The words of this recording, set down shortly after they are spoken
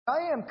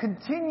I am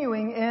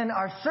continuing in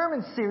our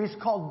sermon series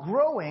called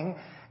Growing,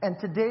 and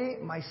today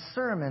my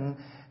sermon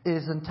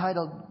is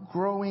entitled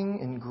Growing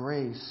in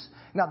Grace.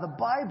 Now, the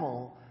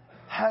Bible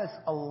has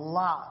a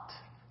lot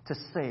to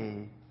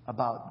say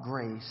about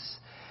grace,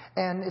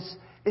 and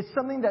it's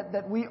something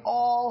that we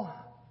all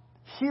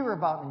hear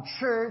about in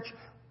church.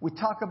 We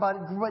talk about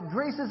it, but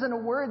grace isn't a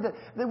word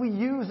that we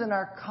use in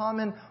our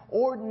common,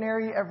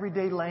 ordinary,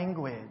 everyday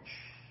language.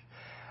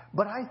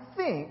 But I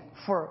think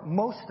for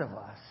most of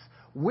us,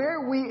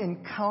 where we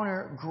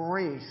encounter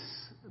grace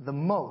the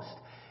most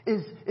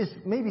is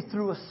maybe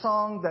through a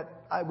song that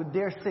I would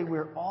dare say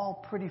we're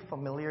all pretty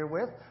familiar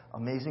with,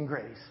 Amazing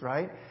Grace,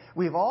 right?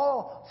 We've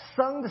all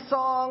sung the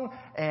song,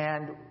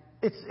 and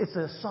it's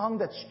a song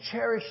that's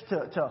cherished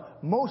to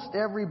most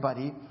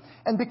everybody.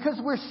 And because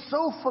we're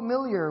so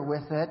familiar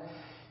with it,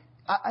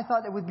 I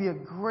thought it would be a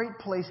great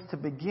place to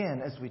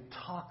begin as we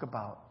talk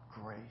about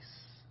grace.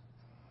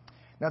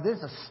 Now,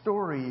 there's a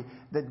story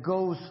that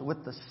goes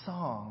with the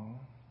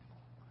song.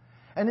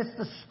 And it's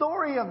the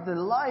story of the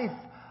life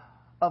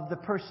of the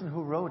person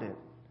who wrote it.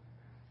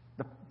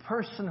 The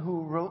person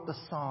who wrote the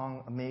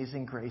song,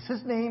 Amazing Grace.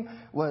 His name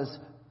was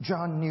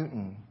John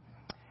Newton.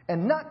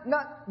 And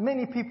not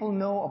many people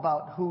know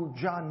about who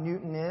John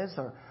Newton is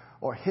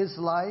or his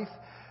life.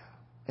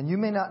 And you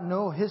may not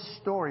know his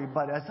story,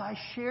 but as I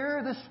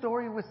share the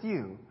story with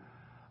you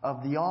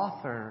of the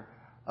author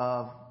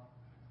of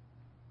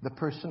the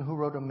person who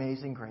wrote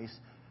Amazing Grace,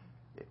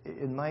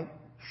 it might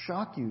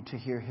shock you to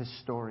hear his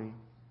story.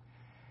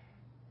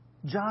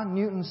 John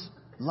Newton's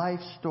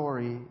life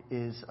story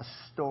is a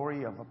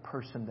story of a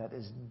person that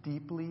is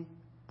deeply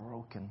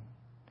broken,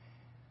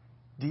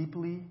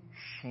 deeply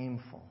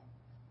shameful,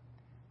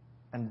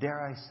 and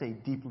dare I say,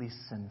 deeply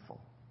sinful.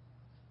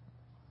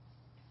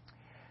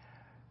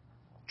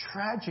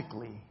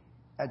 Tragically,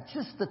 at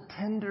just the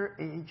tender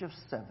age of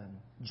 7,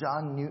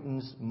 John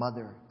Newton's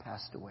mother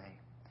passed away.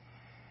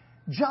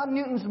 John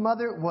Newton's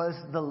mother was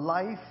the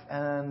life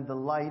and the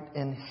light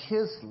in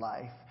his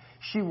life.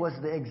 She was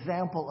the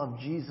example of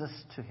Jesus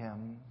to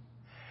him.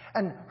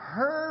 And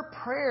her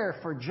prayer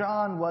for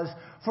John was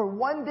for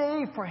one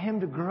day for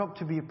him to grow up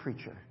to be a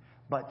preacher.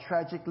 But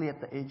tragically,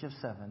 at the age of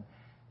 7,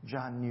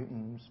 John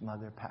Newton's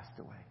mother passed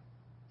away.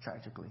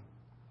 Tragically.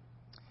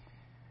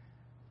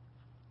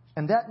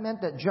 And that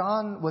meant that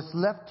John was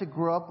left to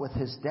grow up with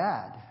his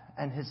dad.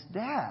 And his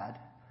dad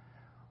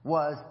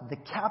was the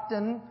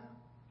captain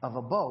of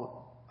a boat,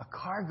 a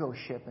cargo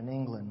ship in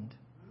England.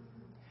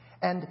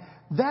 And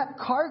that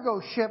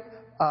cargo ship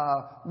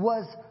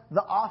was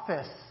the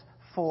office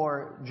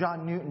for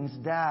John Newton's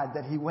dad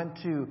that he went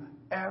to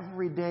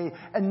every day.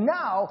 And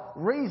now,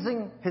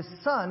 raising his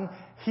son,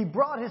 he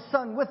brought his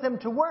son with him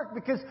to work,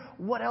 because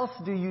what else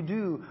do you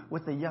do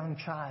with a young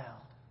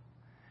child?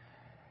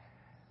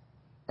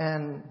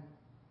 And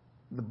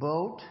the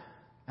boat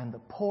and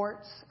the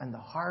ports and the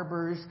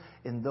harbors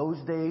in those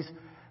days,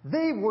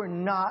 they were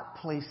not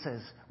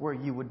places where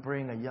you would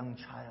bring a young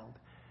child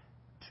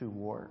to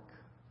work.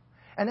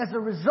 And as a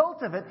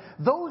result of it,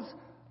 those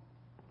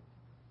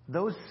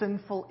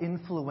sinful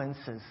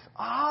influences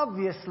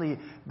obviously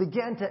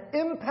began to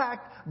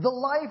impact the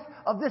life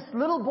of this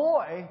little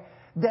boy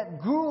that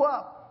grew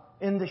up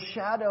in the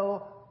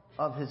shadow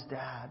of his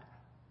dad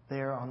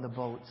there on the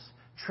boats,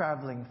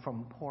 traveling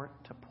from port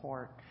to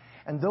port.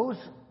 And those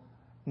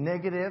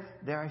negative,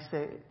 dare I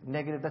say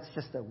negative, that's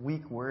just a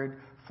weak word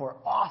for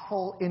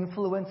awful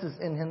influences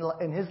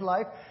in his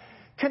life,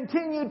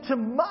 continued to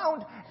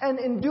mount, and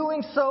in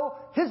doing so,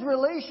 his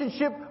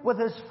relationship with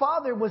his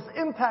father was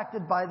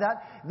impacted by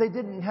that. They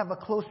didn't have a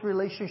close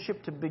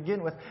relationship to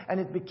begin with, and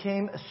it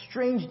became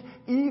estranged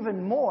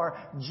even more.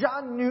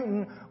 John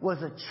Newton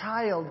was a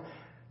child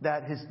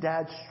that his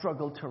dad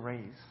struggled to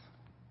raise.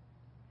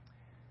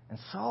 And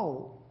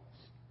so,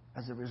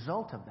 as a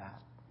result of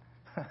that,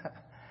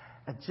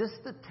 at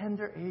just the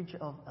tender age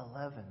of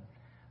 11,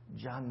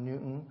 John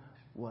Newton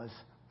was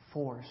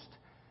forced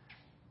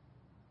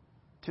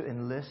to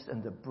enlist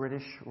in the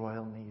British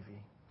Royal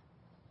Navy.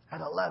 At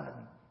 11.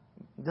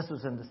 This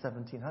was in the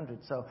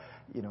 1700s, so,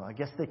 I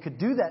guess they could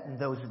do that in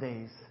those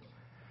days.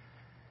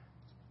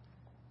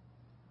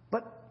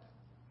 But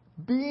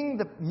being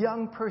the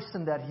young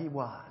person that he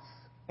was,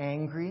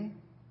 angry,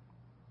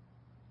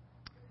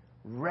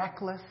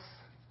 reckless,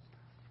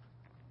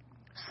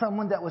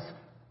 someone that was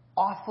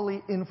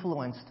awfully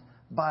influenced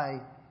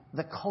by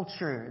the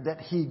culture that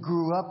he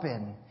grew up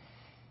in,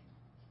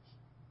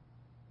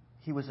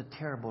 he was a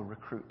terrible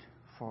recruit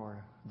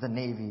for the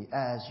Navy,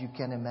 as you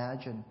can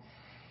imagine.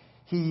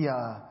 He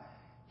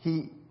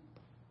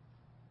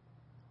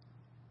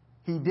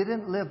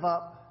didn't live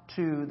up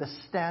to the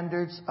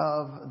standards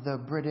of the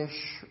British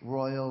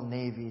Royal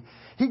Navy.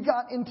 He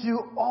got into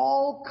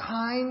all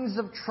kinds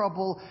of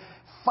trouble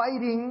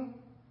fighting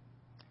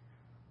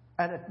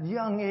at a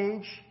young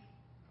age.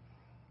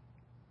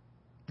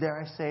 Dare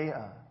I say,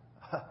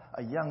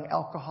 a young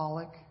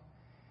alcoholic.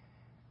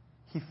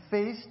 He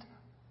faced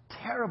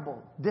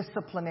terrible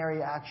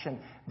disciplinary action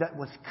that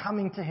was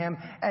coming to him,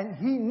 and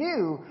he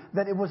knew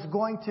that it was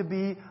going to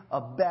be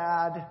a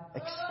bad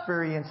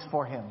experience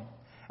for him.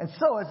 And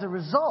so, as a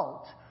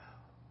result,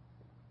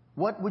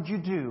 what would you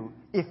do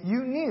if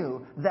you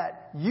knew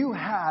that you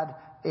had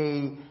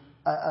a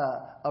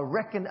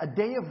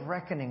day of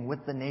reckoning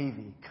with the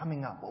Navy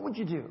coming up? What would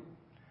you do?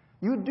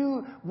 You would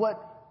do what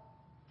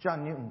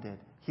John Newton did.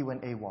 He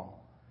went AWOL.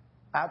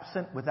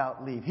 Absent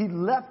without leave. He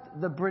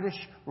left the British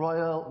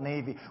Royal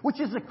Navy,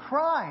 which is a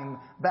crime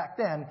back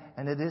then,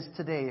 and it is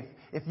today.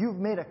 If you've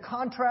made a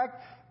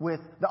contract with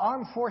the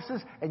armed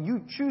forces and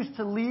you choose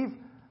to leave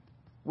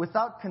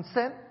without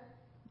consent,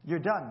 you're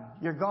done.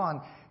 You're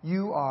gone.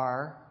 You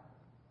are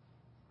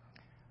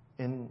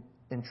in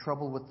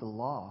trouble with the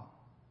law.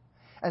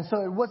 And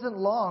so it wasn't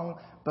long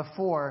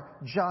before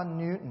John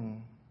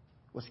Newton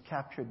was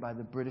captured by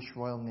the British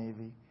Royal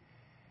Navy.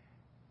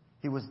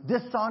 He was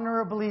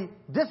dishonorably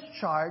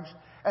discharged,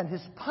 and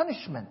his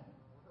punishment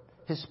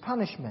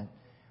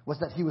was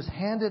that he was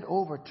handed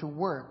over to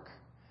work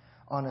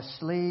on a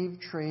slave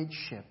trade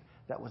ship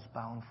that was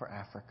bound for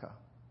Africa.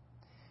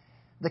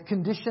 The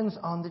conditions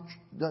on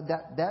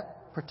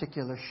that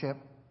particular ship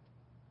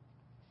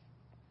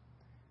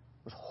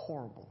was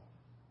horrible.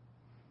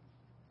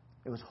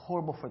 It was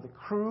horrible for the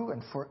crew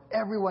and for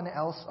everyone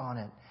else on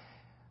it.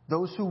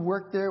 Those who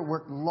worked there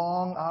worked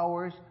long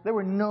hours. There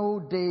were no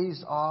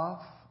days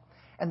off.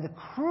 And the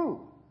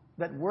crew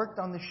that worked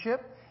on the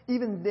ship,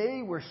 even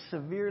they were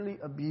severely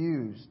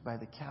abused by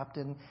the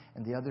captain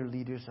and the other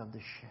leaders of the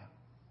ship.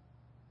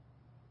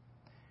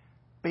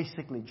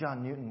 Basically,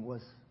 John Newton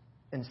was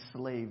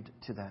enslaved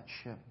to that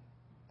ship.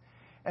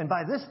 And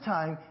by this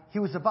time, he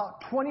was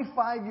about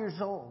 25 years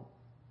old,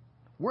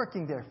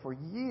 working there for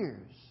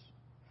years.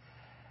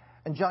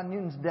 And John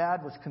Newton's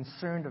dad was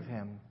concerned of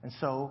him. And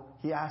so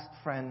he asked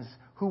friends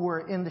who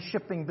were in the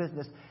shipping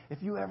business,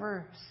 "If you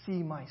ever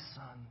see my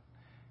son,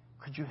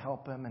 could you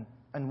help him?"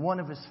 And one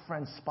of his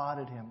friends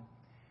spotted him.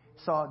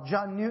 Saw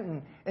John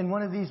Newton in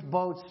one of these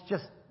boats,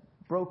 just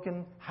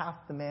broken,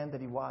 half the man that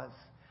he was.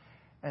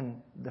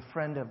 And the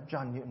friend of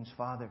John Newton's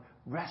father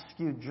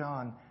rescued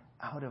John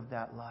out of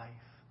that life.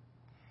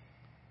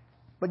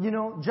 But you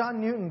know, John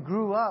Newton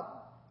grew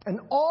up, and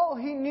all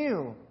he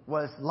knew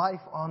was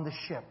life on the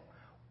ship.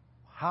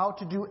 How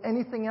to do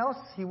anything else,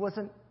 he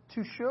wasn't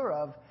too sure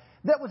of.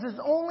 That was his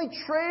only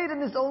trade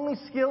and his only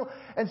skill.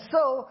 And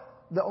so,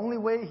 the only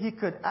way he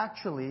could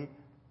actually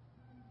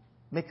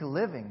make a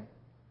living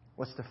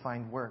was to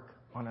find work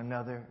on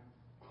another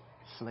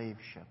slave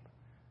ship.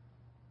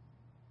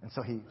 And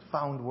so he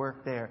found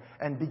work there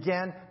and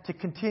began to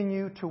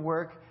continue to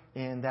work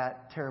in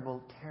that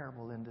terrible,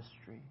 terrible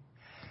industry.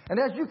 And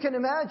as you can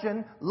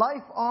imagine,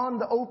 life on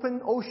the open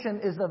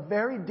ocean is a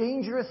very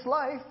dangerous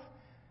life.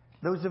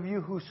 Those of you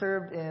who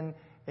served in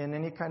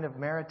any kind of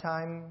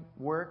maritime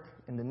work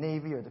in the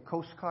Navy or the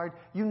Coast Guard,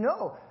 you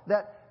know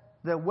that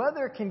the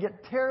weather can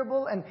get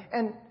terrible,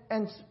 and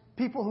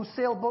people who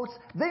sail boats,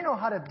 they know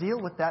how to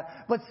deal with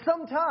that. But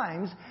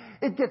sometimes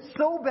it gets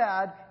so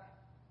bad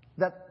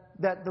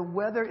that the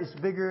weather is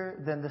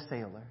bigger than the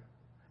sailor.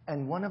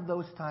 And one of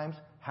those times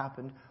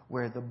happened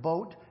where the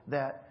boat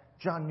that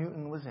John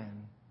Newton was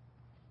in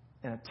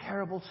a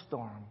terrible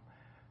storm,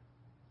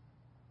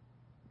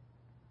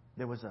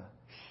 there was a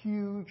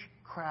huge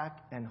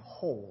crack and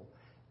hole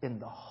in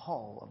the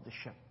hull of the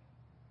ship.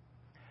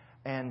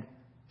 And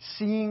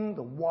seeing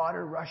the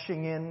water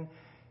rushing in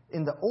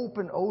the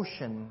open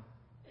ocean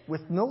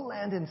with no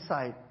land in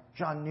sight,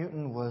 John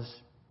Newton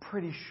was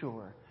pretty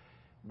sure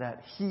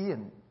that he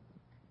and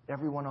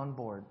everyone on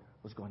board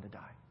was going to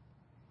die.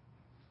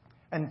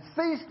 And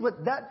faced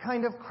with that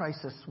kind of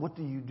crisis, what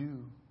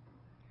do?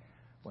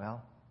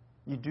 Well,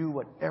 you do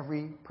what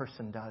every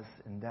person does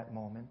in that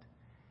moment.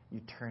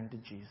 You turn to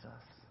Jesus.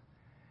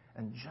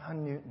 And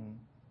John Newton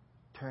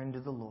turned to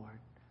the Lord,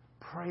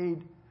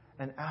 prayed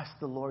and asked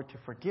the Lord to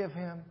forgive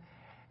him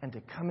and to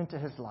come into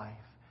his life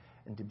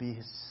and to be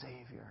his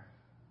Savior.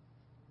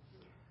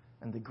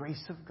 And the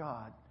grace of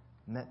God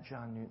met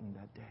John Newton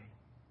that day.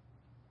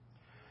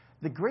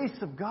 The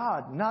grace of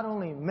God not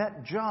only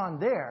met John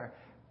there,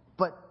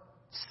 but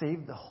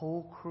saved the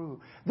whole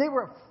crew.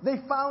 They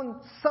found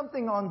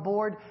something on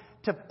board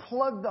to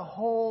plug the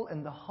hole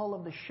in the hull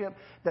of the ship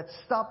that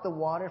stopped the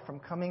water from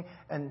coming,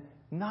 and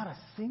not a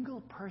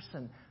single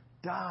person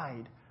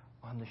died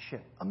on the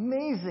ship.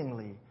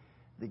 Amazingly,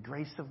 the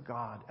grace of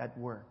God at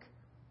work,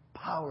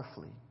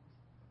 powerfully.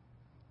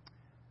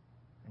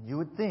 And you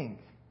would think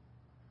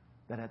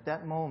that at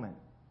that moment,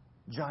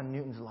 John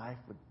Newton's life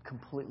would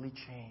completely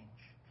change.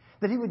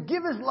 That he would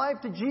give his life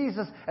to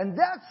Jesus, and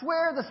that's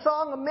where the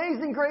song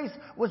Amazing Grace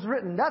was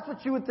written. That's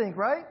what you would think,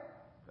 right?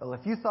 Well,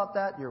 if you thought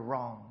that, you're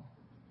wrong.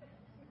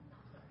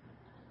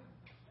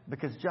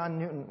 Because John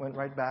Newton went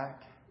right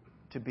back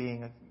to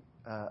being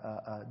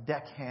a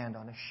deckhand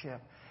on a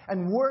ship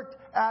and worked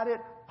at it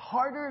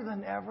harder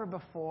than ever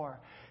before.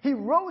 He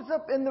rose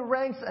up in the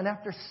ranks, and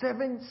after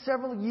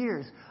several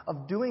years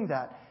of doing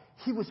that,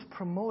 he was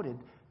promoted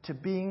to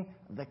being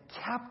the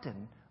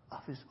captain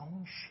of his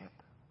own ship.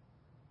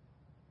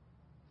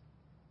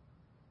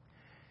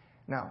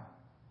 Now,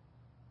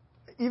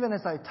 even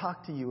as I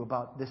talk to you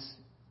about this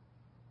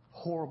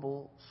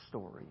horrible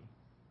story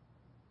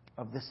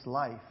of this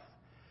life,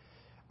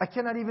 I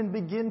cannot even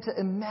begin to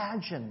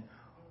imagine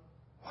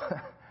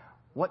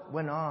what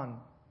went on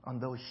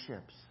those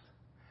ships.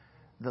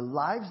 The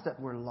lives that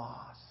were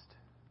lost,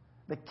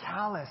 the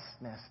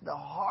callousness, the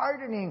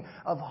hardening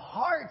of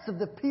hearts of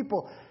the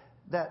people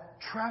that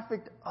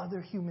trafficked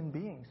other human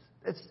beings.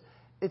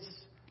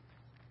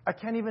 I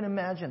can't even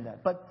imagine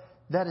that. But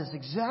that is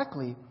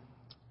exactly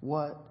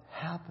what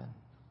happened.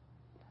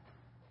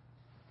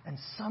 And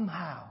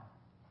somehow,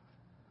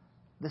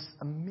 this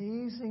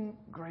amazing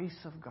grace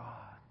of God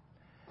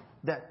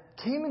that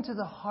came into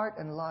the heart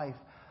and life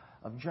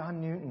of John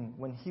Newton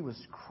when he was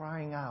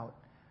crying out,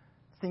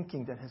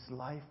 thinking that his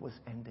life was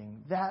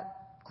ending, that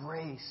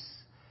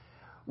grace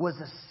was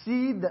a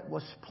seed that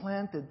was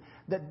planted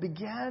that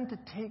began to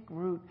take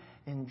root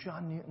in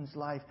John Newton's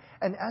life.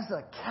 And as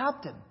a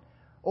captain,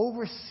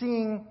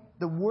 overseeing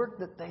the work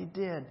that they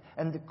did,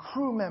 and the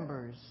crew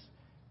members,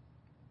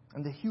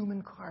 and the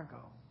human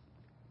cargo,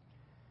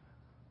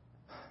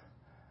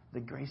 the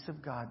grace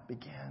of God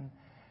began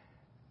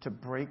to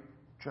break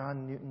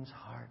John Newton's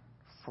heart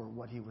for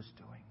what he was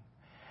doing.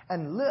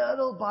 And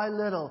little by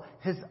little,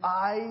 his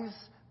eyes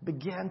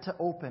began to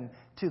open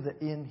to the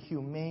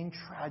inhumane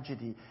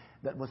tragedy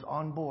that was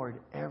on board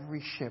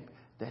every ship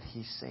that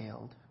he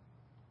sailed.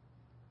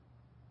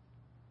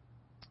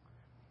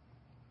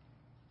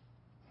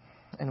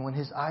 And when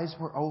his eyes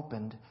were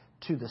opened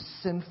to the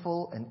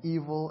sinful and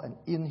evil and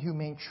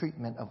inhumane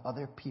treatment of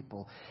other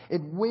people,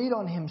 it weighed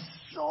on him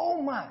so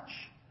much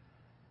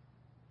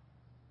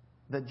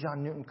that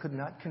John Newton could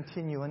not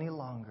continue any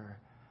longer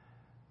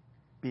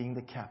being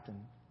the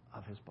captain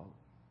of his boat.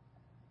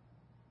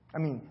 I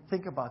mean,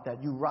 think about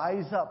that. You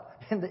rise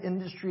up in the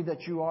industry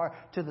that you are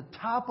to the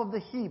top of the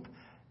heap,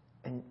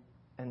 and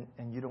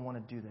you don't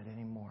want to do that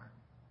anymore.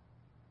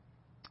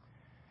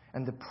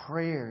 And the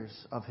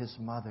prayers of his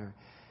mother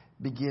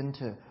begin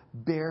to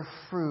bear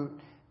fruit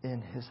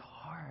in his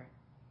heart.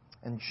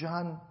 And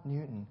John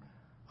Newton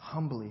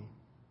humbly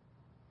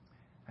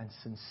and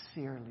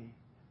sincerely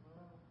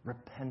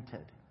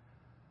repented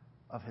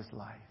of his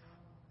life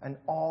and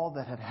all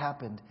that had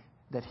happened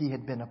that he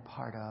had been a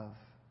part of.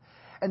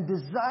 And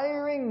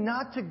desiring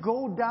not to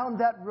go down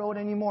that road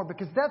anymore,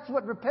 because that's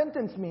what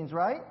repentance means,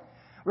 right?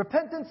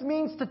 Repentance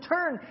means to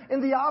turn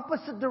in the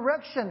opposite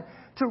direction,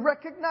 to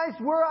recognize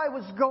where I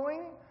was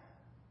going,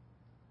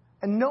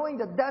 and knowing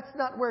that that's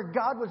not where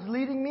God was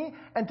leading me,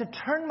 and to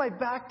turn my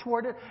back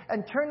toward it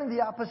and turn in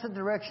the opposite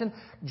direction.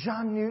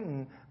 John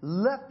Newton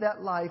left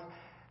that life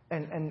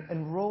and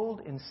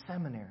enrolled in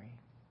seminary,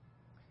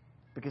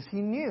 because he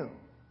knew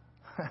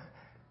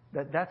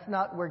that that's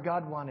not where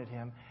God wanted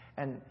him.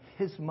 And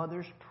his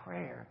mother's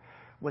prayer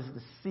was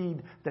the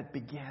seed that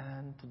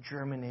began to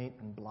germinate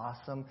and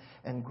blossom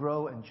and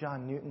grow in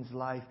John Newton's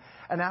life.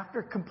 And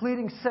after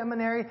completing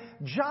seminary,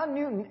 John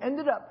Newton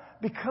ended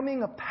up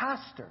becoming a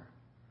pastor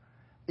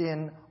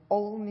in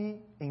Olney,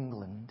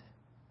 England.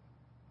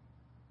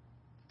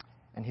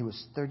 And he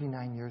was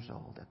 39 years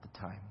old at the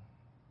time.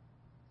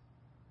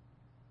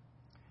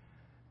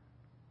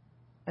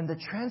 And the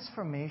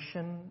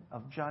transformation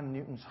of John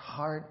Newton's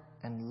heart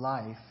and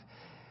life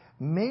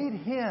made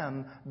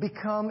him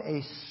become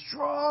a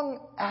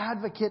strong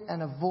advocate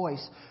and a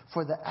voice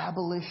for the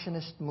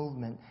abolitionist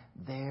movement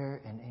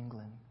there in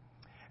England.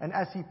 And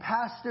as he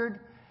pastored,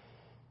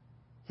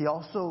 he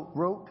also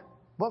wrote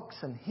books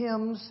and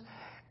hymns.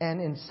 And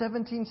in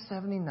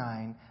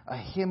 1779, a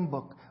hymn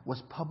book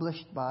was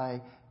published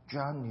by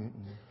John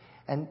Newton.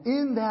 And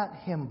in that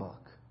hymn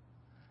book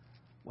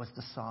was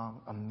the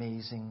song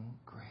Amazing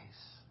Grace.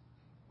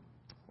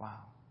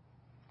 Wow.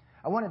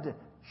 I wanted to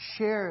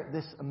share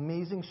this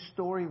amazing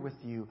story with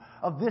you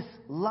of this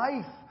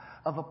life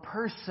of a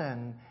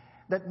person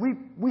that we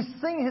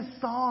sing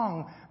his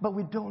song, but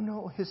we don't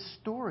know his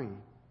story.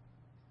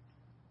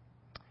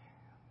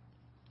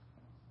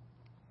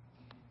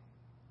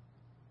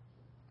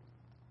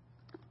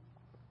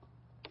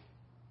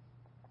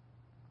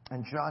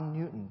 And John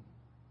Newton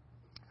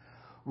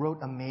wrote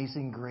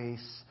Amazing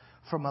Grace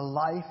from a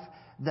life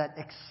that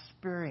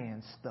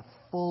experienced the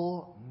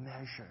full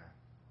measure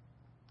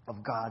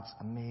of God's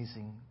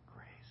amazing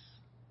grace.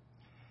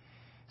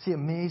 See,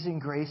 Amazing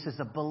Grace is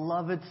a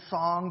beloved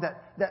song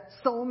that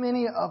so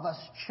many of us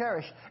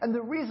cherish. And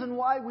the reason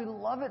why we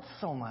love it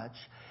so much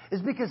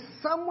is because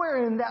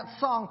somewhere in that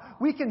song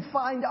we can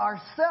find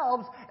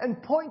ourselves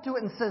and point to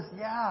it and says,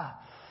 yeah,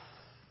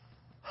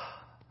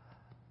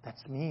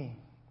 that's me.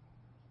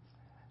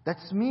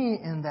 That's me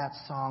in that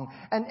song.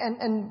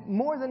 And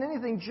more than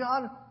anything,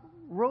 John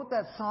wrote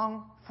that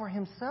song for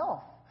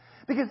himself.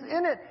 Because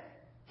in it,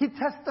 he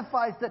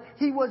testifies that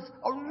he was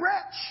a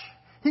wretch.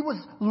 He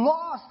was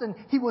lost and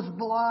he was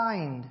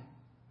blind.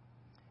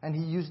 And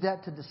he used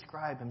that to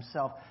describe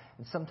himself.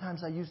 And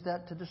sometimes I use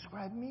that to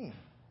describe me.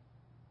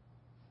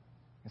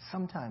 And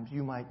sometimes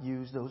you might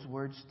use those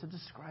words to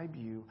describe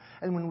you.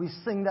 And when we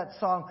sing that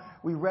song,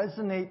 we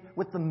resonate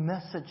with the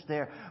message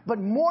there. But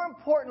more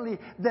importantly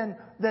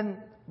than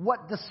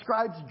what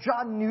describes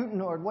John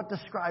Newton or what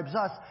describes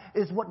us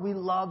is what we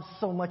love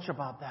so much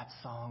about that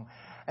song.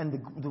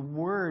 And the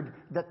word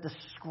that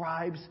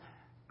describes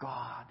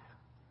God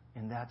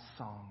in that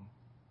song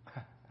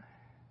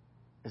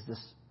is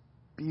this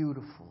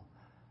beautiful,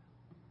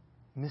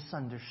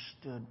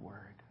 misunderstood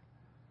word.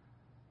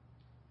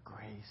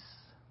 Grace.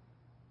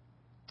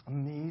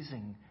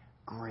 Amazing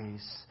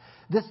grace.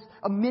 This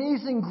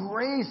amazing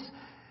grace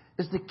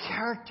is the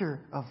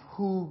character of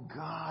who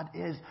God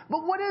is.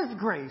 But what is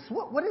grace?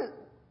 What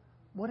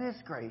is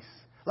grace?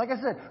 Like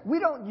I said, we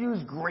don't use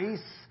grace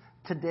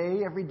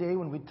today, every day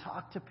when we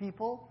talk to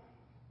people.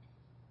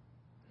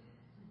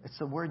 It's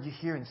a word you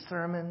hear in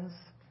sermons.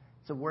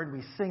 It's a word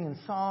we sing in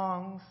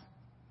songs.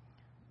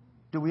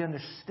 Do we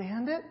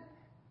understand it?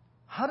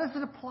 How does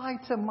it apply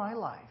to my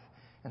life?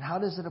 And how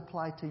does it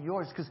apply to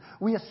yours? Because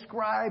we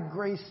ascribe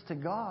grace to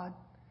God.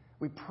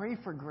 We pray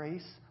for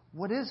grace.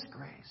 What is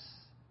grace?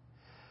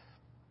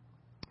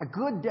 A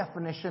good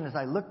definition, as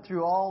I looked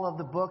through all of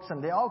the books,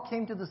 and they all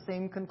came to the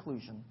same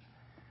conclusion.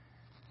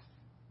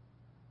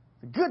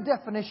 The good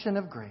definition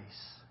of grace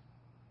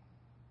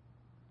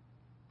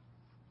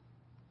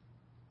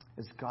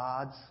is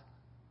God's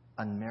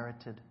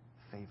unmerited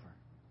favor.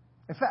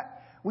 In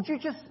fact, would you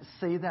just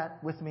say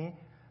that with me?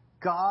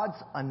 God's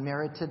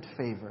unmerited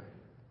favor.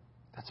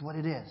 That's what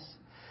it is.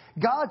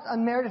 God's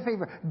unmerited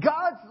favor.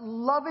 God's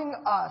loving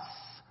us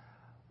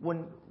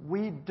when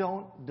we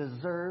don't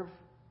deserve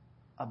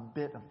a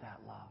bit of that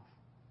love.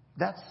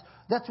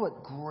 That's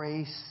what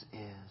grace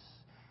is.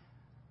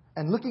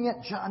 And looking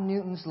at John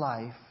Newton's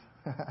life,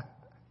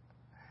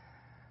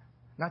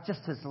 not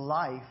just his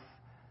life,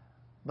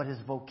 but his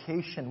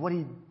vocation, what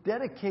he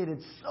dedicated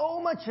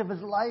so much of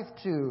his life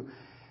to,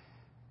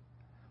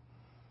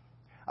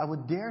 I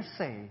would dare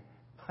say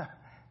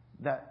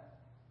that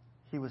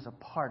he was a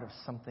part of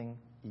something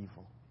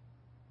evil.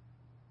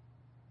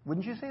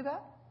 Wouldn't you say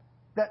that?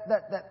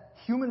 That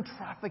human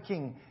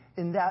trafficking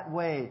in that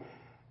way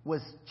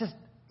was just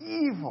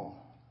evil.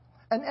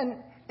 And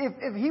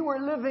if he were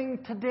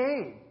living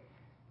today,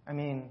 I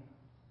mean,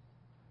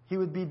 he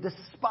would be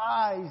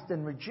despised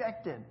and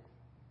rejected.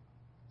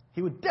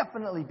 He would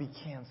definitely be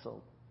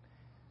canceled.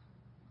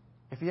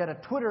 If he had a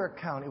Twitter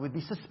account, it would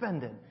be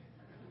suspended.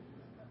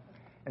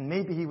 And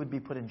maybe he would be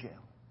put in jail.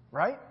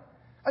 Right?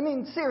 I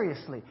mean,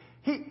 seriously.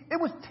 It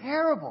was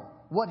terrible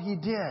what he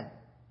did.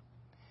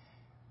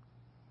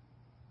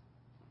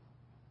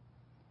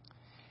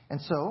 And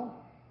so,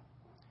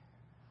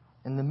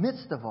 in the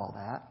midst of all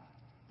that,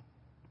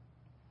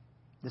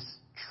 this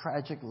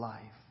tragic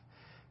life,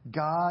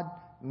 God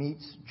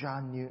meets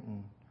John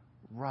Newton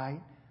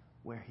right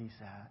where he's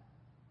at.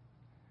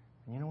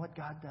 And you know what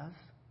God does?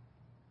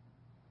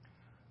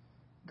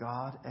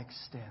 God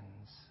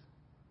extends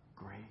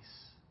grace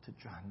to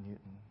John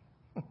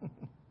Newton.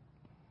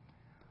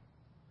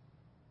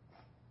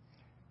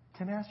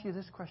 Can I ask you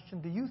this question?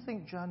 Do you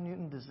think John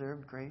Newton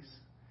deserved grace?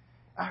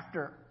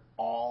 After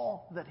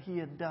all that he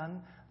had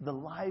done, the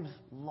lives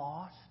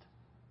lost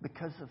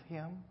because of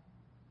him,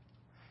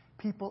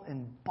 people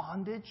in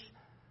bondage,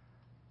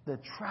 the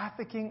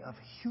trafficking of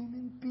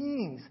human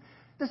beings.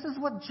 This is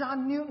what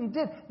John Newton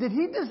did. Did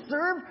he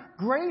deserve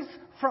grace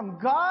from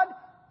God?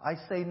 I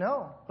say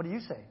no. What do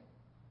you say?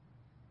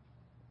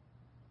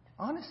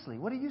 Honestly,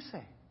 what do you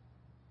say?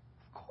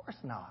 Of course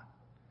not.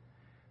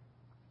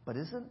 But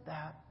isn't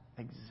that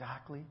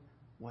exactly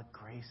what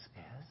grace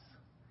is?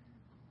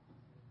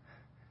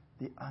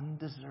 The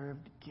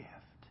undeserved gift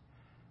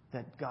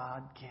that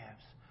God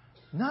gives.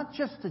 Not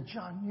just to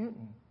John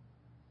Newton,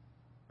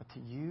 but to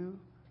you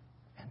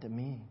and to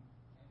me.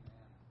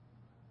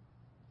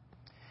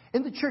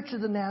 In the Church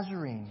of the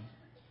Nazarene,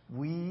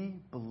 we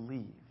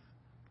believe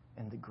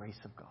in the grace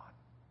of God.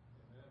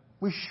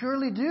 We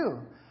surely do.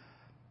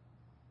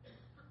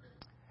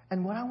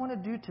 And what I want to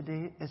do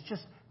today is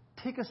just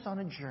take us on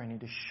a journey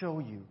to show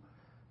you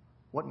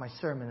what my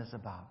sermon is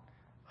about.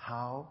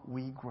 How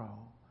we grow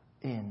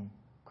in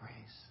grace.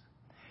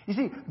 You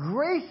see,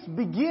 grace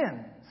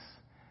begins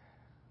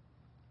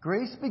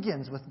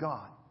with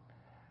God.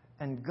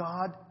 And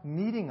God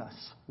meeting us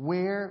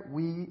where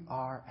we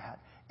are at.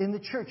 In the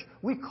church,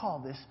 we call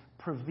this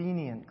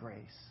prevenient grace.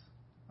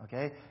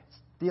 Okay? It's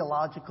a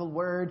theological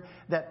word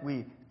that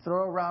we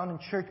throw around in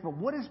church. But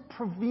what does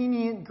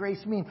prevenient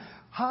grace mean?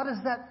 How does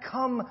that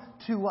come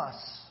to us?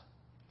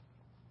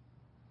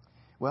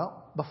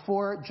 Well,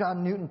 before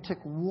John Newton took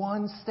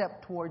one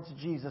step towards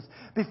Jesus,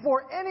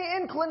 before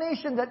any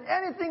inclination that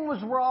anything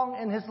was wrong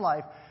in his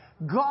life,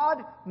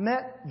 God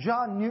met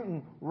John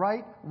Newton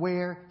right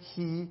where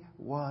he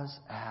was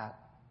at.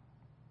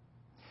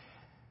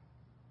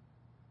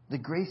 The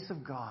grace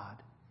of God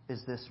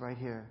is this right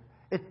here.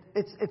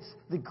 It's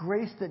the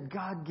grace that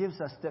God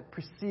gives us that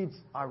precedes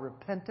our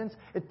repentance.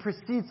 It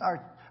precedes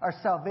our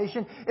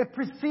salvation. It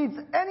precedes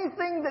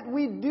anything that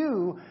we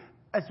do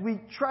as we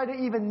try to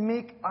even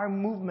make our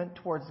movement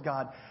towards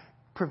God.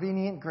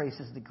 Prevenient grace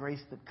is the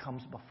grace that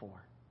comes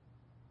before.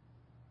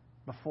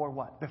 Before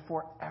what?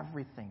 Before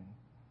everything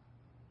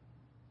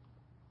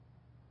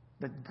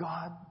that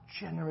God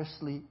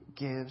generously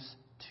gives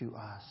to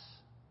us.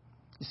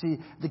 You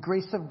see, the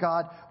grace of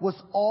God was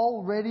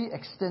already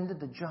extended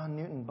to John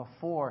Newton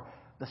before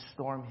the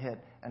storm hit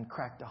and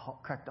cracked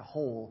a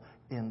hole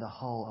in the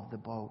hull of the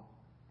boat.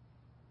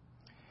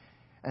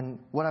 And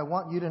what I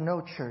want you to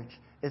know, church,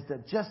 is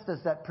that just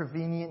as that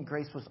prevenient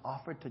grace was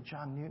offered to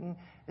John Newton,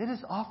 it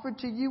is offered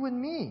to you and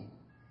me.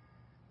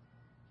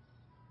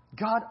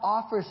 God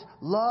offers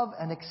love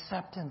and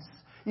acceptance.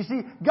 You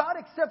see, God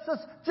accepts us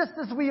just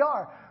as we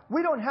are.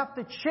 We don't have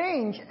to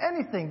change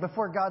anything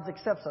before God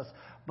accepts us.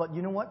 But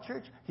you know what,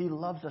 church? He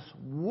loves us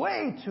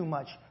way too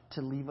much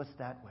to leave us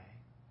that way.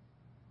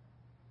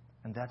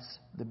 And that's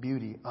the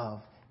beauty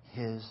of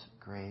His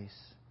grace.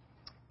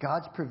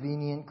 God's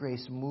prevenient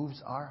grace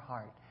moves our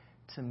heart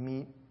to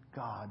meet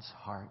God's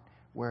heart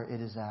where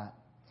it is at.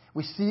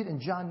 We see it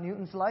in John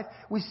Newton's life.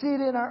 We see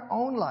it in our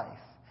own life.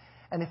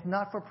 And if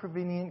not for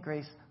prevenient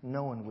grace,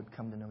 no one would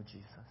come to know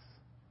Jesus.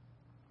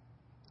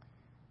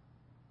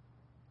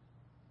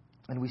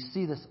 And we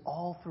see this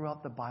all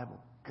throughout the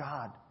Bible.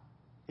 God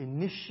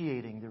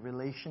initiating the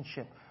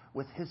relationship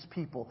with His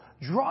people,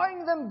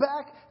 drawing them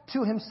back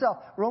to Himself.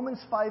 Romans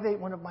 5:8,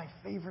 one of my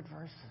favorite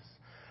verses.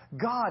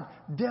 God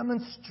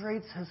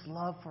demonstrates His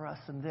love for us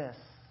in this,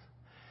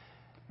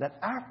 that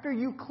after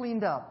you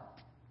cleaned up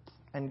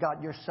and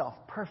got yourself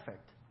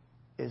perfect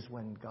is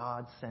when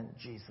God sent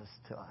Jesus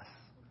to us.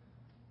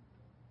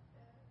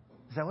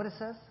 Is that what it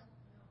says?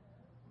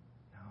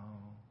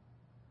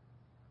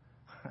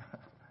 No.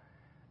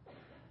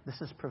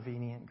 This is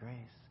prevenient grace.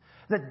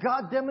 That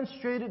God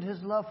demonstrated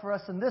His love for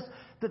us in this,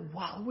 that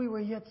while we were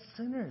yet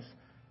sinners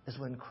is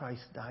when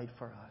Christ died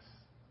for us.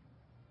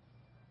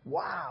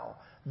 Wow.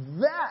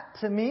 That,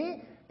 to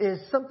me, is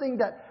something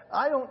that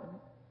I don't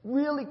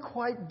really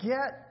quite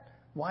get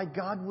why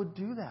God would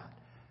do that.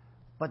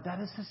 But that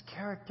is His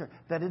character.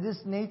 That it is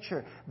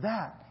nature.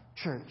 That,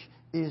 church,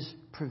 is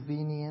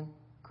prevenient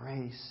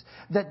grace.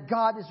 That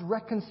God is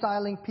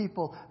reconciling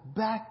people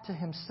back to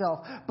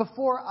Himself.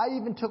 Before I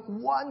even took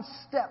one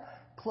step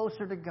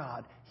closer to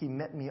God, He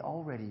met me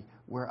already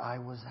where I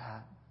was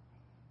at.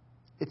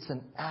 It's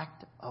an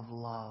act of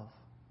love.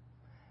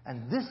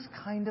 And this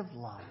kind of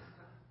love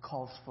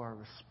calls for a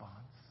response.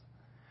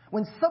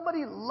 When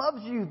somebody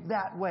loves you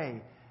that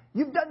way,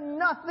 you've done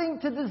nothing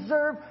to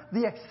deserve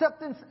the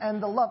acceptance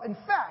and the love. In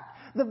fact,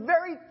 the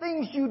very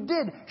things you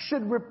did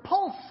should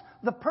repulse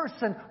the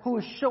person who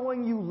is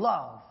showing you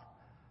love.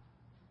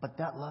 But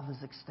that love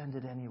is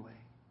extended anyway.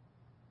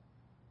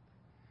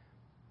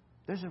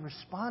 There's a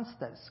response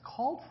that's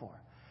called for.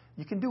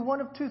 You can do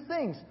one of two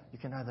things. You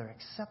can either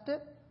accept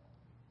it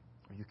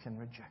or you can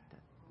reject it,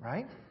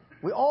 right?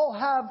 We all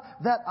have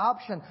that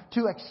option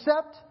to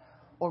accept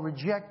or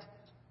reject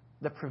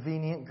the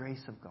prevenient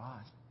grace of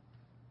God.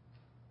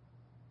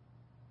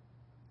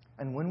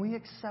 And when we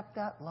accept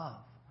that love,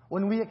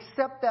 when we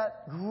accept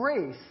that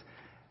grace,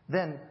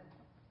 then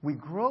we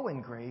grow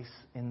in grace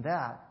in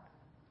that.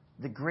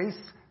 The grace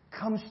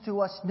comes to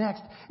us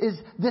next is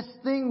this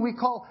thing we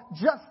call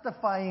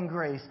justifying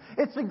grace.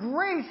 It's a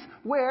grace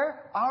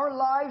where our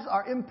lives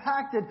are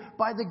impacted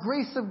by the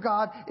grace of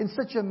God in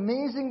such an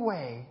amazing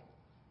way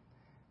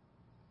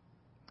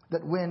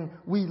that when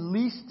we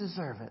least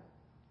deserve it,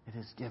 it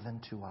is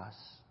given to us.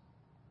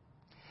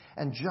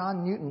 And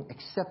John Newton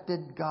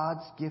accepted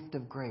God's gift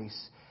of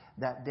grace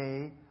that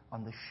day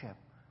on the ship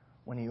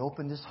when he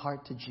opened his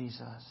heart to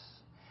Jesus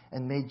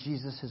and made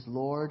Jesus his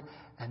Lord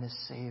and his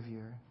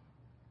Savior.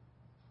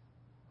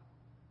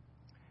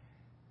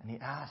 And he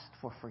asked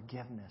for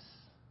forgiveness.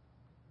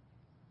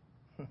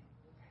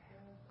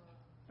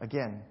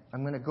 Again,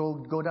 I'm going to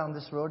go down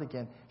this road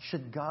again.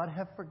 Should God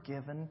have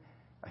forgiven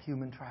a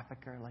human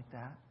trafficker like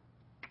that?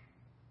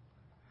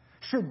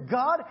 Should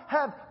God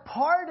have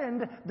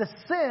pardoned the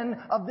sin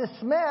of this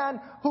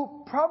man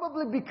who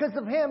probably because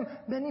of him,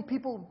 many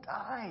people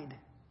died?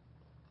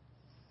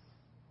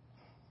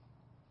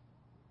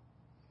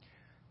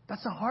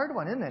 That's a hard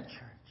one, isn't it,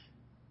 church?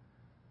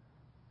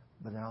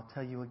 But then I'll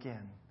tell you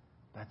again,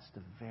 that's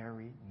the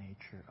very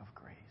nature of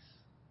grace.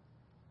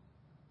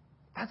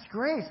 That's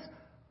grace.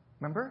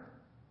 Remember?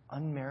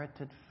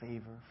 Unmerited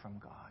favor from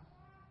God.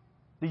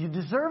 Do you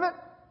deserve it?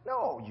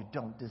 No, you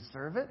don't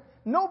deserve it.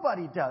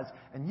 Nobody does.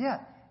 And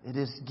yet, it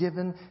is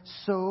given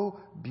so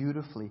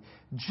beautifully.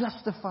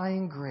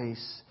 Justifying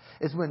grace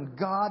is when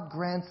God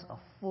grants a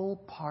full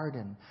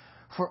pardon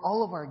for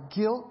all of our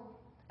guilt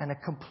and a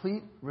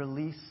complete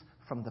release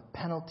from the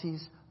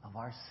penalties of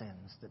our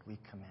sins that we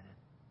committed.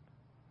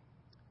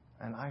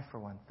 And I, for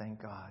one, thank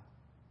God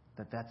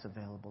that that's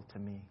available to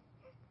me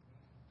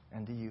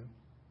and to you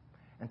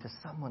and to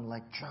someone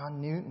like John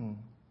Newton.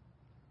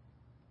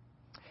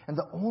 And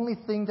the only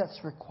thing that's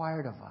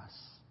required of us,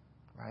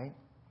 right,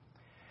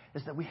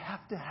 is that we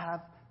have to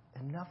have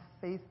enough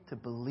faith to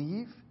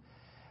believe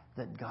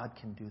that God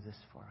can do this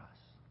for us.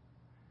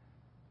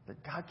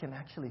 That God can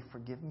actually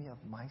forgive me of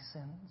my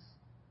sins.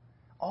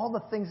 All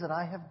the things that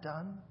I have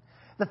done.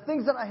 The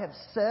things that I have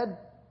said.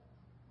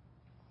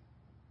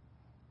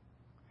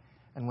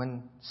 And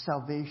when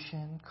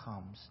salvation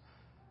comes,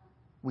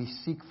 we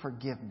seek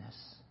forgiveness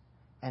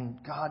And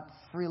God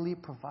freely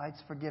provides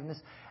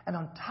forgiveness. And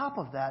on top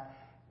of that,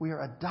 we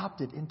are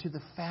adopted into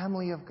the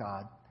family of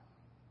God.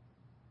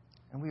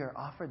 And we are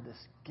offered this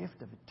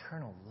gift of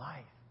eternal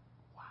life.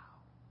 Wow.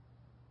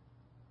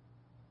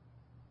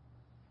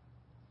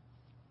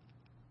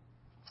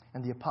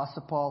 And the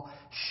Apostle Paul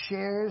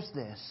shares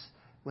this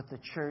with the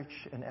church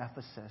in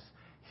Ephesus.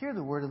 Hear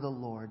the word of the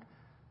Lord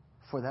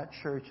for that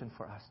church and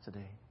for us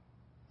today.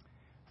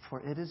 For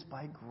it is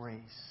by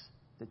grace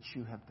that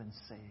you have been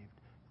saved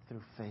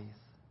through faith.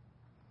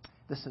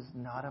 This is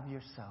not of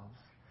yourselves.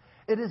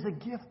 It is a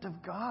gift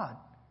of God,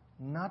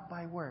 not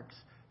by works,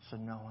 so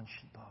no one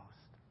should boast.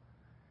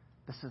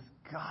 This is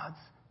God's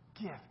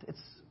gift.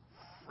 It's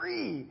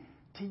free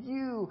to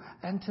you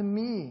and to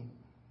me.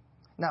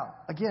 Now,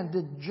 again,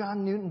 did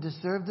John Newton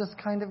deserve this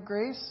kind of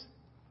grace?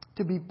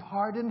 To be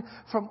pardoned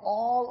from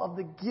all of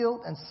the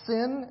guilt and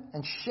sin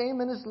and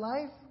shame in his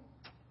life?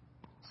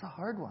 It's a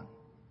hard one.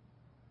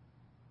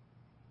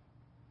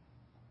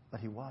 But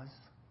he was.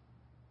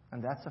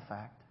 And that's a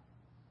fact.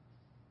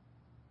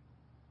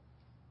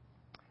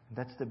 And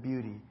that's the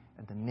beauty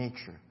and the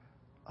nature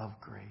of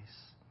grace.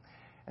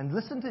 And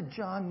listen to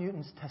John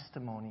Newton's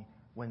testimony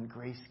when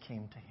grace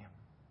came to him.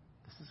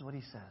 This is what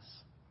he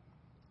says.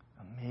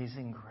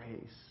 Amazing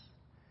grace.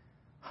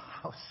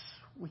 How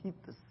sweet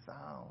the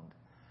sound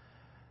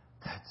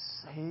that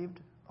saved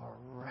a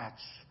wretch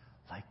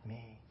like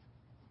me.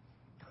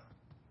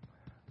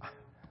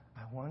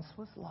 I once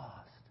was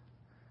lost,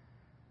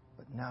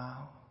 but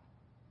now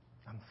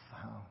I'm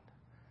found.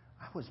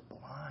 I was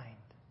blind,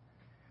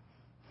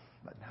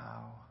 but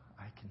now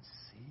I can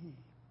see.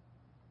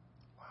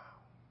 Wow.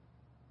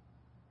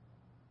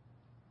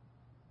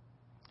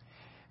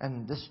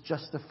 And this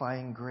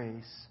justifying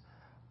grace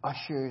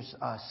ushers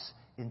us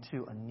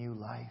into a new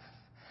life.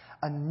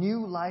 A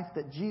new life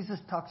that Jesus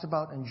talks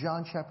about in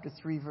John chapter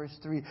 3, verse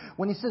 3,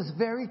 when he says,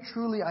 very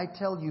truly I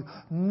tell you,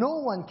 no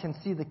one can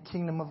see the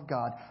kingdom of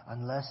God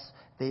unless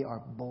they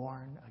are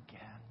born again.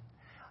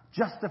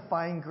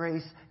 Justifying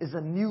grace is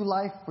a new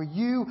life for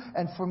you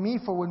and for me,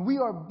 for when we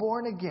are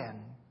born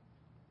again,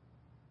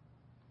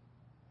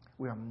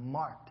 we are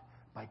marked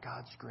by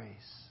God's grace.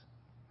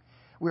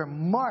 We are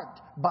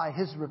marked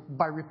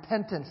by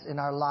repentance in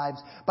our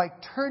lives, by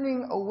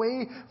turning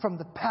away from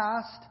the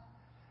past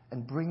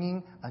and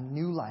bringing a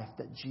new life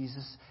that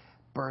Jesus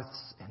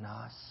births in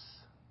us.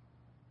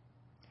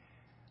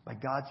 By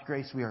God's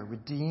grace, we are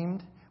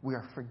redeemed, we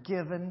are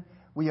forgiven,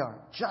 we are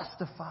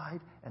justified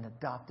and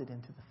adopted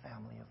into the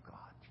family of God.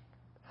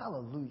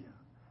 Hallelujah.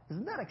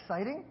 Isn't that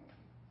exciting?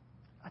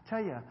 I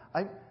tell you,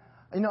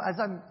 as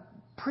I'm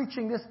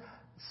preaching this,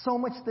 so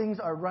much things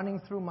are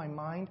running through my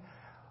mind.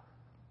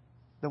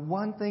 The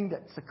one thing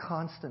that's a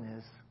constant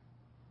is,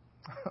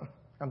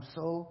 I'm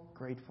so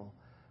grateful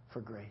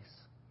for grace.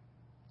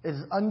 It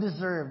is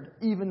undeserved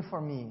even for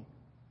me.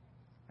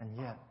 And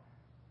yet,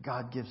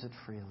 God gives it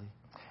freely.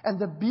 And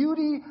the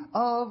beauty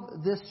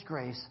of this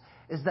grace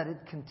is that it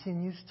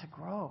continues to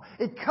grow.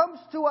 It comes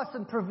to us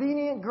in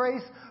prevenient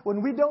grace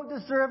when we don't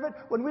deserve it,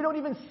 when we don't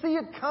even see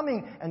it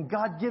coming, and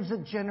God gives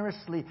it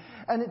generously.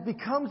 And it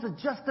becomes a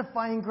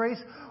justifying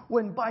grace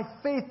when by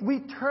faith we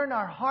turn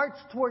our hearts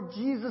toward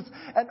Jesus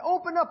and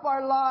open up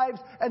our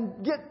lives and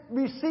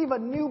receive a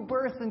new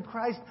birth in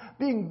Christ,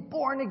 being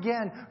born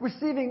again,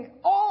 receiving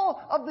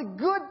all of the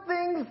good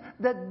things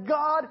that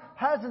God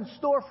has in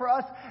store for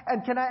us.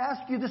 And can I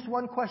ask you this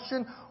one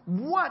question?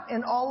 What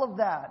in all of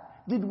that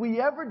did we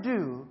ever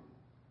do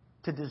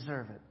to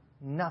deserve it?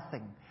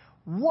 Nothing.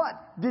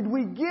 What did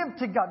we give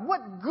to God?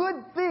 What good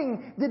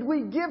thing did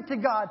we give to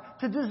God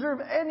to deserve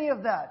any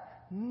of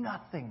that?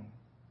 Nothing.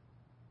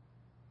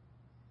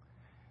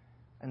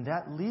 And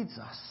that leads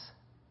us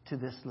to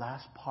this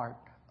last part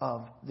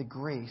of the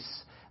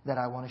grace that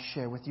I want to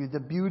share with you.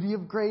 The beauty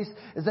of grace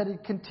is that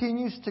it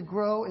continues to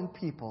grow in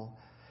people.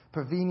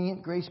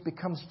 Prevenient grace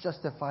becomes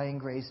justifying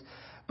grace.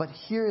 But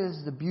here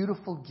is the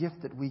beautiful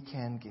gift that we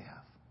can give.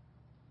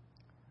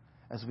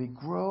 As we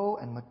grow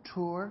and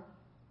mature,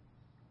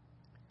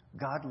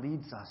 God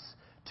leads us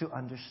to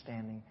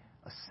understanding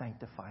a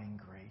sanctifying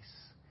grace.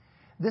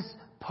 This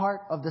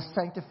part of the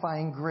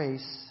sanctifying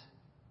grace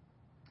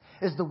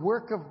is the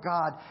work of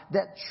God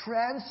that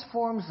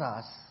transforms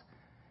us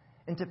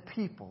into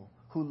people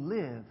who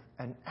live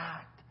and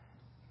act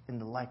in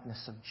the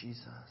likeness of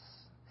Jesus.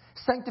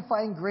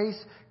 Sanctifying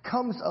grace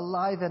comes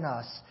alive in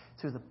us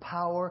through the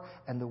power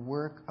and the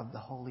work of the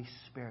Holy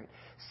Spirit,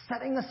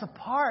 setting us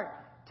apart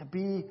to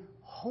be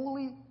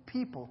holy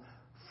people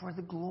for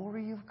the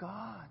glory of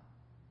God.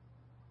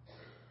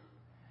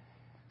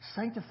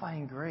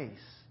 Sanctifying grace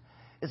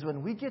is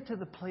when we get to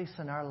the place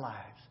in our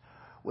lives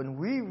when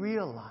we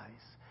realize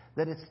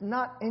that it's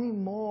not any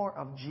more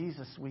of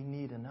Jesus we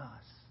need in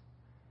us.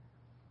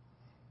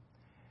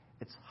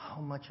 It's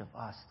how much of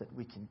us that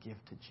we can give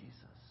to Jesus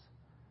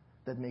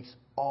that makes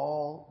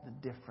all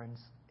the difference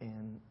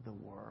in the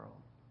world.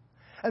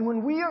 And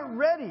when we are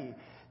ready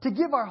to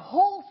give our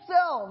whole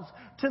selves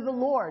to the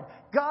Lord,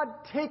 God,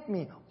 take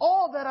me,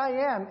 all that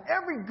I am,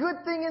 every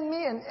good thing in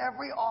me and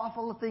every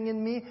awful thing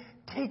in me,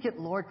 take it,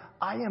 Lord.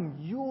 I am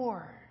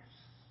yours.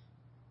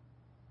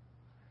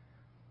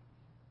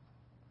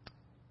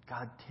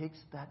 God takes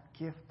that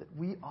gift that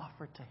we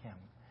offer to Him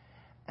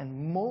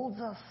and molds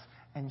us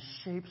and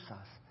shapes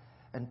us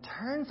and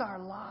turns our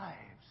lives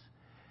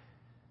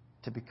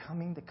to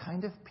becoming the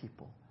kind of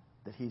people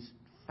that He's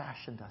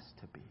fashioned us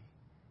to be.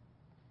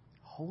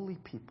 Holy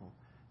people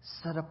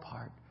set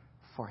apart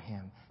for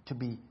Him, to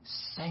be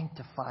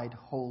sanctified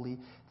holy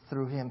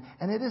through Him.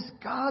 And it is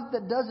God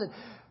that does it.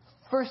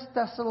 1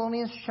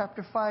 Thessalonians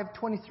chapter 5,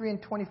 23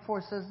 and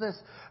 24 says this,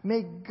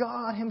 "May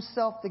God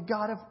Himself, the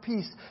God of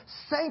peace,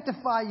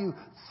 sanctify you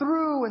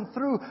through and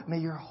through. May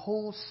your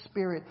whole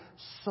spirit,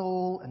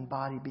 soul, and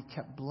body be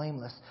kept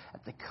blameless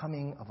at the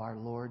coming of our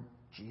Lord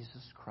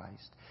Jesus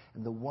Christ.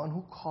 And the one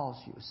who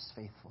calls you is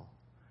faithful,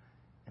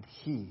 and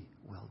He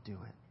will do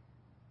it."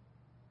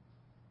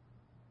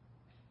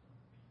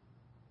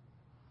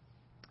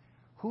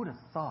 Who would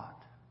have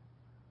thought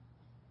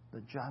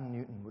that John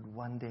Newton would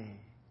one day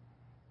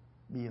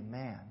be a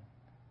man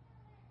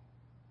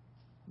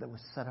that was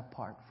set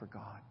apart for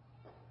God?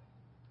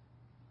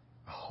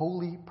 A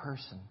holy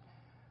person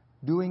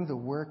doing the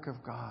work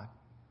of God.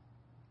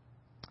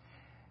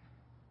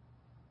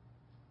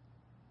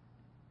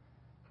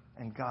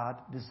 And God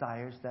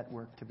desires that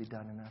work to be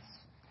done in us.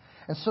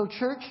 And so,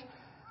 church,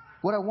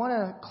 what I want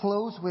to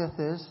close with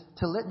is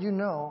to let you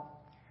know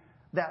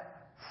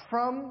that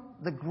from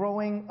the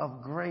growing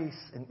of grace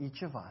in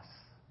each of us,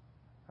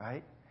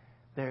 right,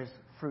 there's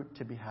fruit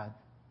to be had.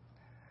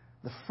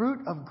 The fruit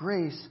of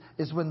grace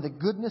is when the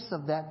goodness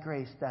of that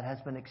grace that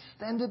has been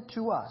extended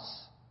to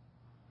us,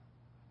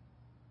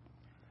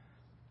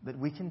 that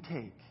we can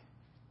take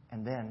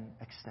and then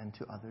extend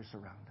to others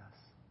around us.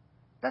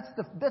 That's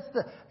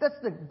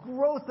the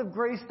growth of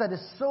grace that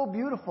is so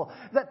beautiful.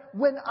 That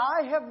when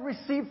I have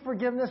received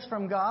forgiveness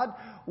from God,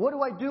 what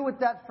do I do with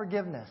that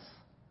forgiveness?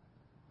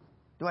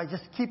 Do I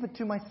just keep it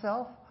to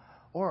myself?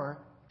 Or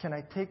can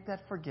I take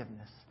that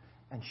forgiveness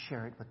and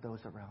share it with those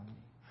around me?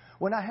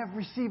 When I have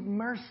received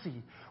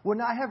mercy,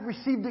 when I have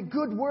received a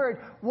good word,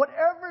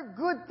 whatever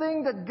good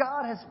thing that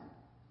God has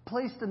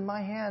placed in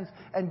my hands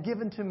and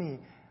given to me,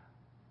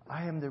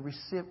 I am the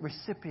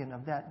recipient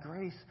of that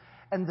grace.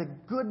 And the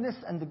goodness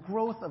and the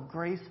growth of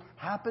grace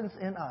happens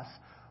in us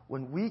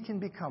when we can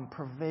become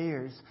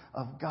purveyors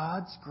of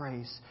God's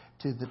grace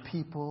to the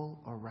people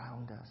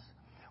around us.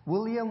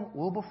 William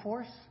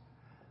Wilberforce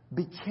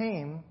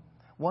became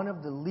one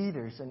of the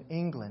leaders in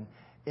England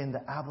in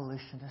the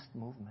abolitionist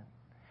movement.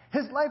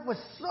 His life was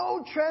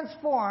so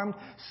transformed,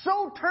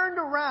 so turned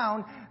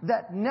around,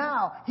 that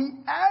now he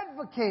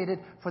advocated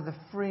for the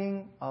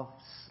freeing of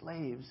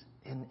slaves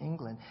in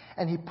England.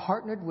 And he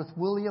partnered with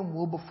William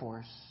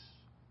Wilberforce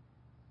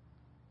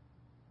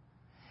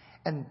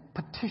and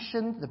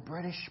petitioned the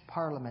British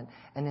Parliament.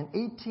 And in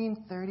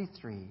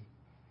 1833,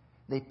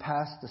 they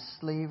passed the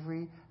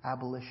Slavery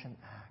Abolition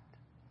Act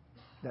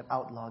that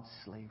outlawed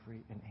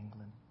slavery in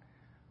England.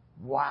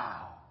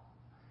 Wow!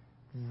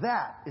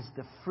 That is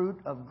the fruit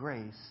of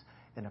grace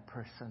in a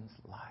person's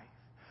life,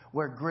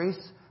 where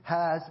grace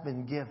has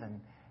been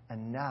given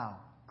and now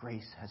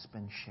grace has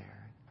been shared.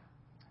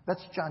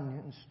 That's John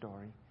Newton's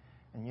story.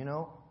 And you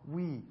know,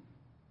 we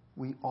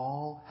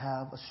all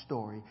have a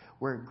story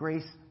where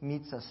grace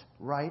meets us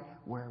right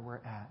where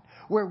we're at,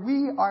 where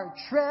we are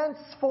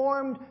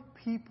transformed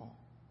people.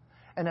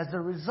 And as a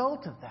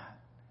result of that,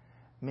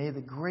 may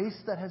the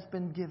grace that has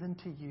been given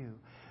to you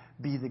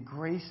be the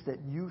grace that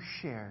you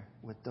share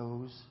with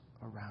those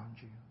around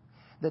you.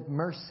 That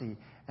mercy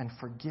and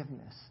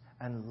forgiveness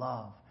and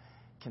love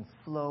can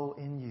flow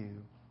in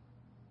you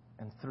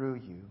and through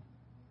you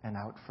and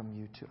out from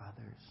you to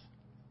others.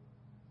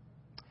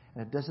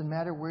 And it doesn't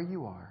matter where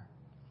you are,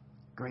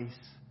 grace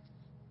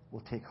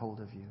will take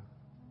hold of you.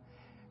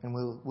 And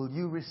will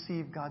you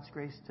receive God's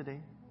grace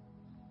today?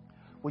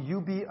 Will you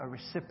be a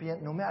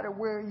recipient, no matter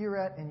where you're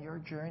at in your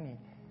journey,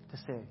 to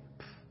say,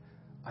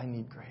 I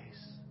need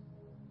grace.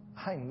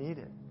 I need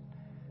it.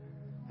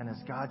 And as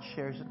God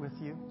shares it with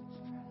you,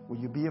 will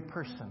you be a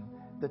person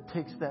that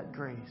takes that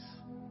grace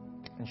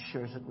and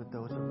shares it with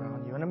those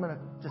around you? And I'm going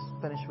to just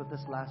finish with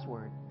this last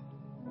word.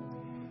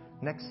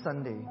 Next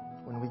Sunday,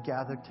 when we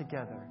gather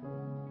together,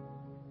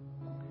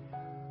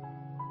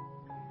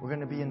 we're going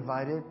to be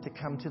invited to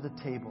come to the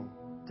table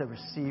to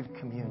receive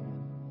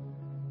communion.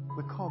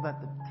 We call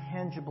that the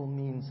tangible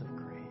means of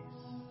grace.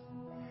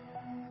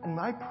 And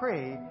I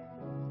pray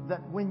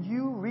that when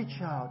you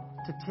reach out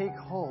to take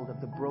hold of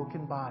the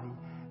broken body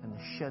and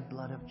the shed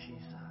blood of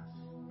Jesus,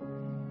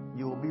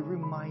 you will be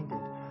reminded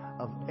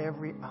of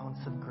every ounce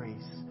of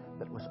grace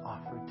that was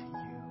offered to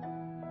you.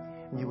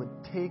 And you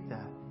would take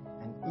that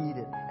and eat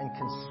it and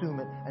consume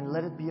it and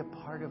let it be a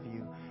part of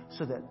you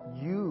so that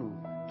you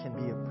can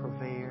be a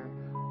purveyor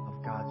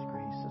of God's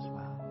grace as well.